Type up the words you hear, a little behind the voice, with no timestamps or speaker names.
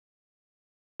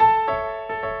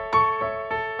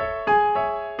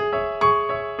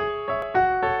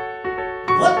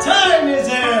What time is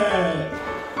it?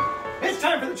 It's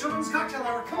time for the Children's Cocktail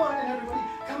Hour. Come on in, everybody.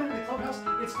 Come into the clubhouse.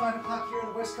 It's 5 o'clock here on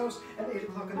the West Coast and 8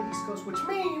 o'clock on the East Coast, which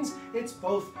means it's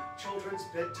both Children's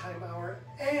Bedtime Hour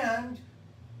and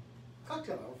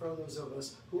Cocktail Hour for all those of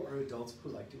us who are adults who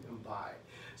like to imbibe.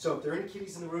 So if there are any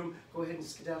kiddies in the room, go ahead and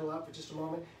skedaddle out for just a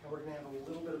moment, and we're going to have a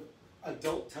little bit of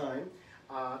adult time.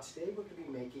 Today we're going to be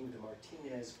making the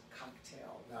Martinez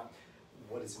cocktail. Now,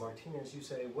 what is Martinez? You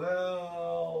say,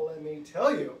 well, let me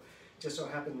tell you. Just so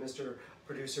happened Mr.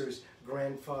 Producer's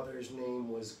grandfather's name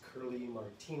was Curly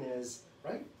Martinez,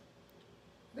 right?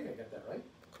 I think I got that right.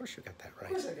 Of course you got that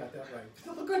right. Of course I got that right.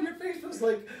 The look on your face was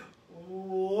like,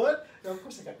 what? No, of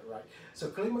course I got it right. So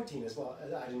Curly Martinez, well, I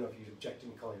don't know if you'd object to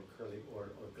me calling him Curly or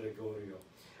Gregorio.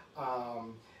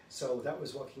 So that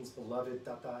was Joaquin's beloved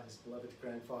Tata, his beloved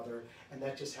grandfather, and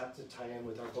that just happened to tie in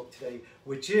with our book today,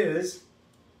 which is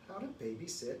How to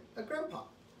Babysit a Grandpa.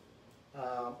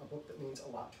 A book that means a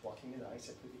lot to Joaquin and I,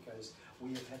 simply because we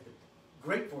have had the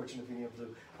great fortune of being able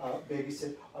to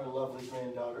babysit our lovely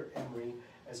granddaughter, Emery,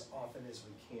 as often as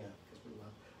we can, because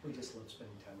we just love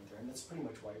spending time with her, and that's pretty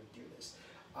much why we do this.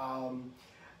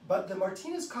 But the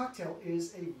Martinez cocktail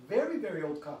is a very, very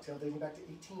old cocktail dating back to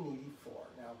 1884.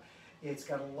 Now, it's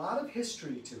got a lot of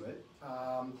history to it.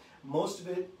 Most of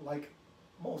it, like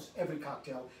most every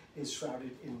cocktail, is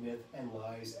shrouded in myth and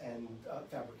lies and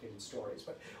fabricated stories.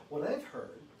 But what I've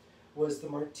heard was the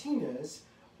Martinez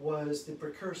was the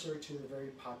precursor to the very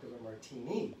popular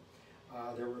Martini.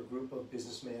 There were a group of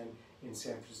businessmen in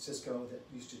San Francisco that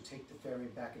used to take the ferry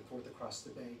back and forth across the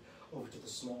bay over to the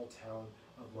small town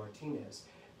of Martinez.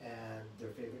 And their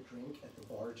favorite drink at the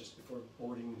bar just before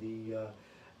boarding the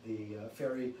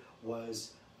ferry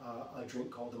was a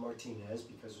drink called the Martinez,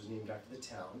 because it was named after the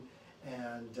town.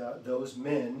 And those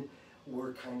men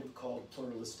were kind of called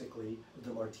pluralistically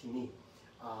the Martini.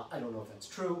 I don't know if that's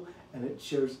true, and it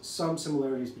shares some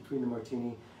similarities between the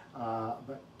Martini,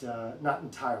 but not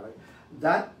entirely.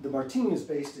 The Martini is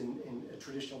based in a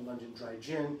traditional London dry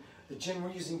gin. The gin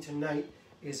we're using tonight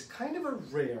is kind of a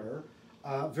rare,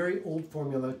 very old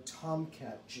formula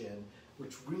Tomcat gin,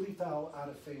 which really fell out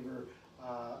of favor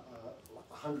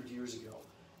 100 years ago,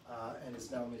 and is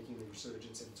now making a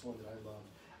resurgence, and it's one that I love.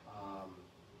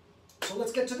 So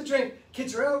let's get to the drink.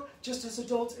 Kids are out, just as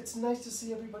adults. It's nice to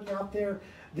see everybody out there.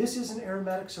 This is an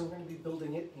aromatic, so we're going to be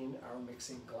building it in our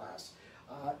mixing glass.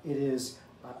 It is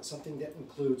something that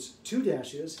includes 2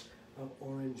 dashes of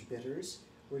orange bitters.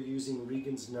 We're using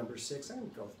Regan's number 6. I'm going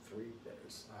to go 3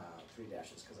 bitters, 3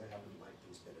 dashes, because I happen to like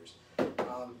these bitters.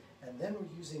 And then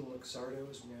we're using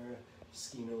Luxardo's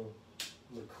Maraschino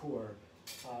Liqueur.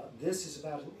 This is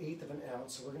about 1/8 of an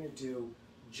ounce, so we're going to do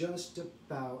just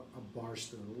about a bar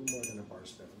spoon, a little more than a bar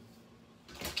spoon.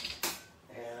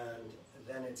 And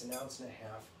then it's 1.5 ounces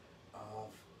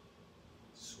of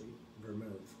Sweet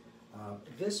Vermouth.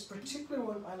 This particular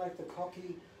one, I like the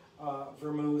cocky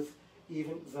vermouth,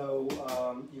 even though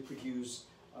you could use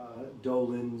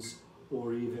Dolan's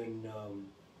or even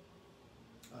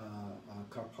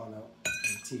Carpano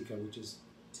Antica, which is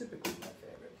typically my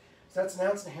favorite. So that's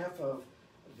 1.5 ounces of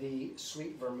the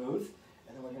Sweet Vermouth.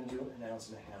 And then we're going to do 1.5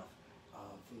 ounces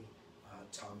of the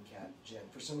Tomcat gin.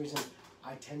 For some reason,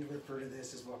 I tend to refer to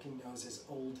this, as Joaquin knows, as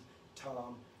Old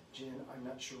Tom gin. I'm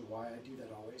not sure why I do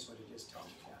that always, but it is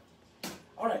Tomcat.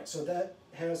 All right, so that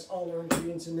has all our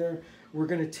ingredients in there. We're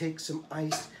going to take some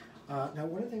ice. Now,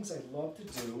 one of the things I love to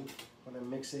do when I'm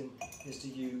mixing is to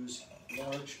use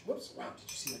large, whoops, wow,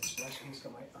 did you see that splash? I almost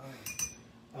got my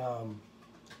eye.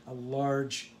 A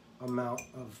large amount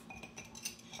of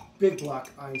big block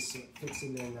ice, so it fits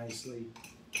in there nicely.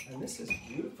 And this is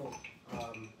beautiful.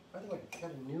 By the way, I've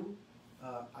got a new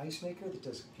ice maker that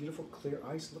does beautiful clear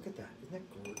ice. Look at that. Isn't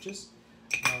that gorgeous?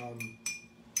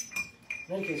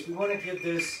 In any case, we want to give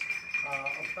this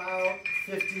about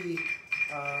 50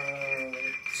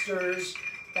 stirs,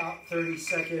 about 30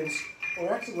 seconds.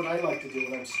 Or actually what I like to do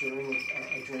when I'm stirring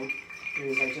a drink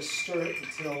is I just stir it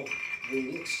until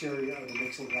the exterior of the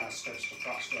mixing glass starts to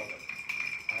frost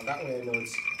over. That way I know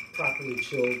it's properly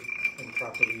chilled and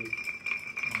properly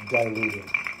diluted.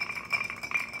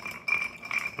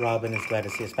 Robin is glad to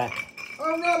see us back.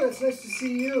 Oh, Robin, it's nice to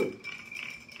see you.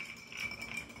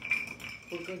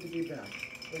 We're good to be back.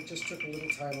 We just took a little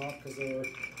time off because there were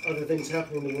other things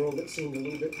happening in the world that seemed a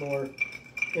little bit more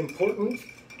important.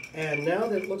 And now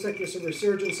that it looks like there's a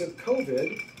resurgence of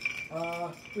COVID,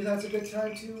 we thought it's a good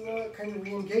time to kind of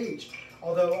re-engage.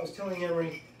 Although I was telling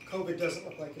Emery, COVID doesn't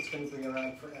look like it's going to be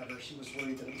around forever. She was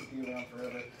worried that it would be around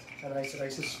forever. And I said, I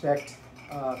suspect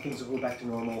things will go back to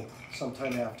normal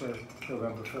sometime after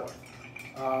November 4th,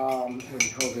 when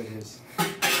COVID is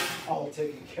all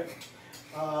taken care of.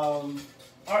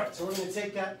 All right, so we're going to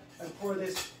take that and pour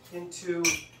this into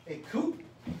a coupe,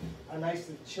 a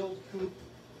nicely chilled coupe.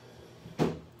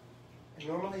 And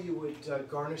normally you would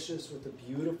garnish this with a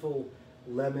beautiful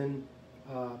lemon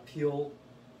peel,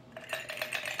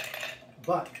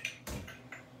 but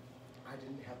I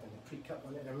didn't happen to pre-cut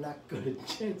one, and I'm not going to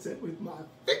chance it with my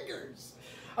fingers.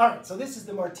 All right, so this is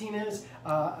the Martinez.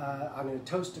 I'm going to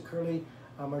toast to Curly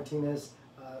Martinez,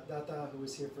 Data, who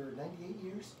was here for 98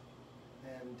 years,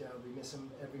 and we miss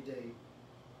him every day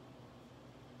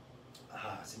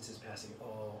since his passing.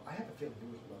 Oh, I have a feeling he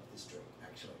would love this drink,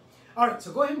 actually. All right,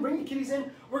 so go ahead and bring the kiddies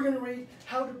in. We're going to read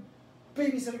How to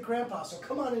Babysit a Grandpa, so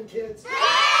come on in, kids. Set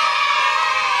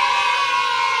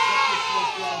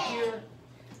this down here.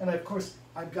 And of course,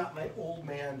 I've got my old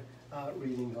man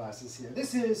reading glasses here.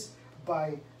 This is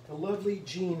by the lovely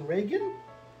Jean Reagan,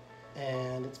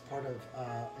 and it's part of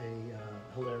a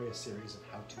hilarious series of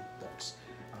how-to books.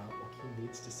 He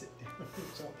needs to sit down.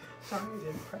 So sorry I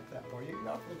didn't prep that for you. You're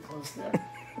not really close there.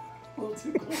 A little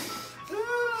too close.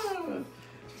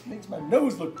 Just makes my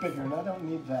nose look bigger, and I don't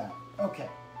need that. Okay.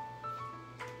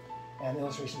 And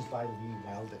illustrations by Lee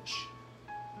Wildish.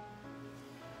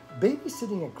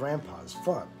 Babysitting a grandpa is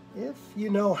fun, if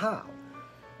you know how.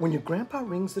 When your grandpa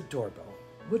rings the doorbell,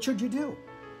 what should you do?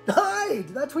 Hide!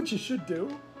 That's what you should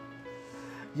do.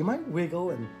 You might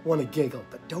wiggle and want to giggle,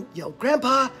 but don't yell,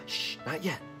 Grandpa! Shh, not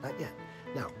yet, not yet.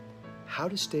 Now, how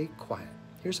to stay quiet.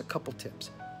 Here's a couple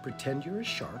tips. Pretend you're a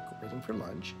shark waiting for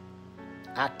lunch.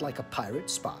 Act like a pirate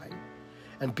spy.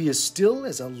 And be as still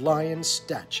as a lion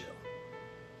statue.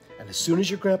 And as soon as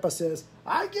your grandpa says,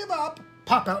 I give up,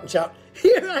 pop out and shout,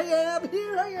 here I am,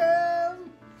 here I am.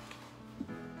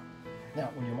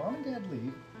 Now, when your mom and dad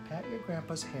leave, pat your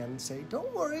grandpa's hand and say,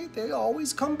 don't worry, they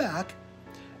always come back.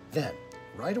 Then,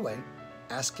 right away,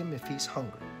 ask him if he's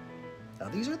hungry. Now,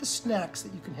 these are the snacks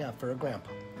that you can have for a grandpa.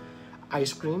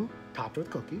 Ice cream topped with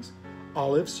cookies,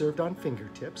 olives served on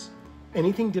fingertips,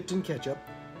 anything dipped in ketchup,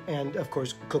 and, of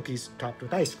course, cookies topped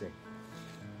with ice cream.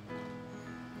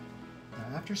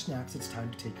 Now, after snacks, it's time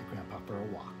to take your grandpa for a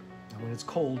walk. Now, when it's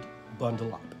cold,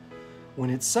 bundle up. When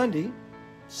it's sunny,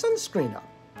 sunscreen up,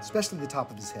 especially the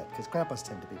top of his head, because grandpas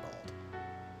tend to be bald.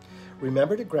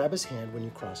 Remember to grab his hand when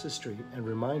you cross the street and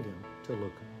remind him to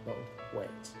look both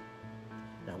ways.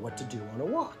 Now, what to do on a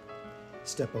walk?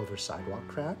 Step over sidewalk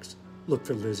cracks, look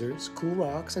for lizards, cool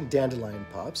rocks, and dandelion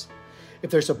puffs. If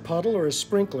there's a puddle or a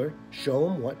sprinkler, show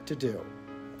him what to do.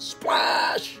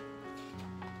 Splash!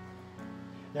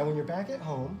 Now, when you're back at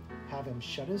home, have him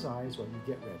shut his eyes while you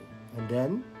get ready. And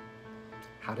then,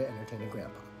 how to entertain a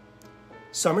grandpa.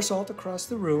 Somersault across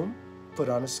the room, put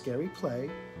on a scary play,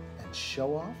 and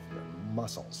show off your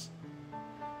muscles.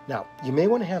 Now, you may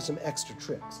want to have some extra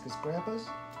tricks, because grandpas,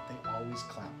 they always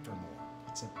clap for more.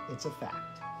 It's a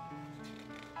fact.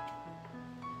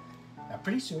 Now,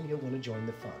 pretty soon he'll want to join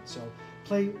the fun, so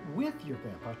play with your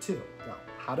grandpa too. Now,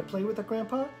 how to play with a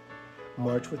grandpa?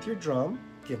 March with your drum,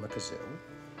 give him a kazoo,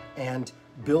 and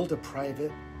build a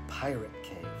private pirate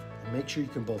cave. And make sure you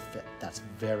can both fit. That's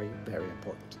very, very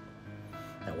important.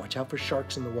 Now, watch out for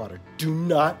sharks in the water. Do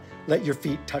not let your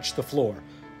feet touch the floor.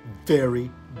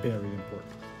 Very, very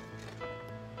important.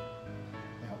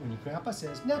 Now, when your grandpa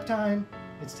says nap time,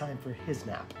 it's time for his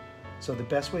nap. So the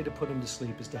best way to put him to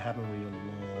sleep is to have him read a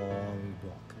long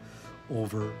book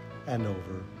over and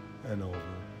over and over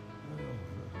and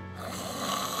over.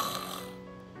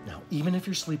 Now, even if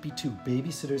you're sleepy too,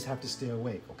 babysitters have to stay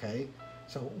awake, okay?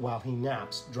 So while he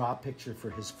naps, draw a picture for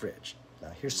his fridge.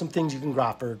 Now, here's some things you can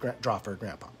draw for a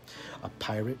grandpa. A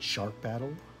pirate-shark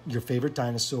battle, your favorite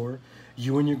dinosaur,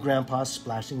 you and your grandpa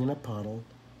splashing in a puddle,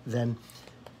 then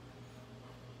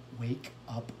wake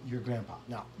up your grandpa.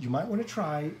 Now, you might want to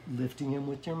try lifting him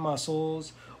with your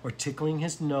muscles, or tickling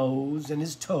his nose and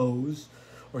his toes,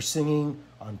 or singing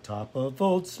on top of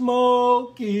old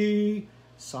Smoky,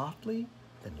 softly,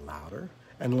 then louder,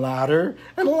 and louder,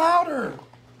 and louder.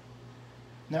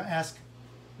 Now ask,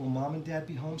 will mom and dad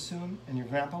be home soon? And your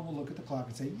grandpa will look at the clock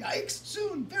and say, yikes,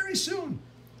 soon, very soon.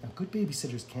 Now, good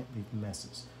babysitters can't leave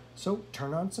messes. So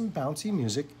turn on some bouncy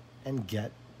music and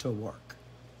get to work.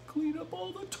 Clean up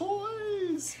all the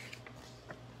toys.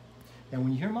 Now,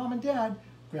 when you hear mom and dad,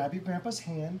 grab your grandpa's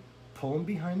hand, pull him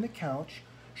behind the couch,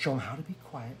 show him how to be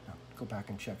quiet. Now, go back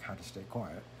and check how to stay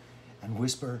quiet. And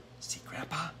whisper, see,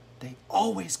 Grandpa, they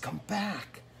always come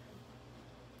back.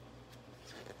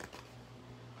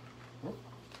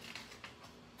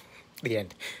 The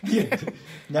end. Yeah.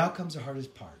 Now comes the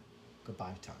hardest part,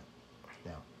 goodbye time.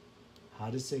 Now, how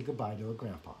to say goodbye to a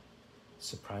grandpa.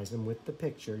 Surprise him with the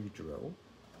picture you drew.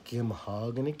 Give him a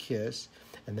hug and a kiss,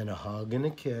 and then a hug and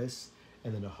a kiss,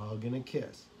 and then a hug and a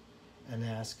kiss. And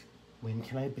ask, when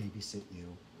can I babysit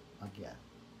you again?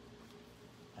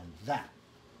 And that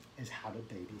is how to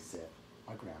babysit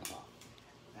a grandpa.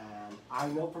 And I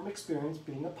know from experience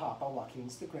being a papa,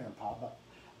 Joaquin's the grandpa,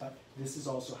 but this is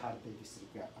also how to babysit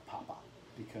a papa,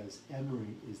 because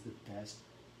Emery is the best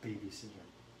babysitter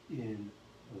in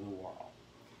the world.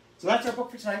 So that's our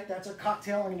book for tonight. That's our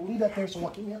cocktail. I'm going to leave that there so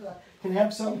Joaquin can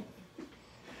have some.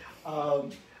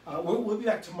 We'll be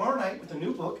back tomorrow night with a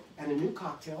new book and a new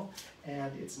cocktail.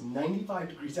 And it's 95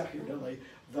 degrees out here in LA,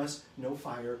 thus no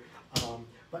fire.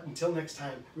 But until next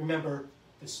time, remember,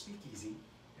 the speakeasy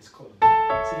is closed. See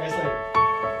you guys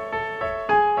later.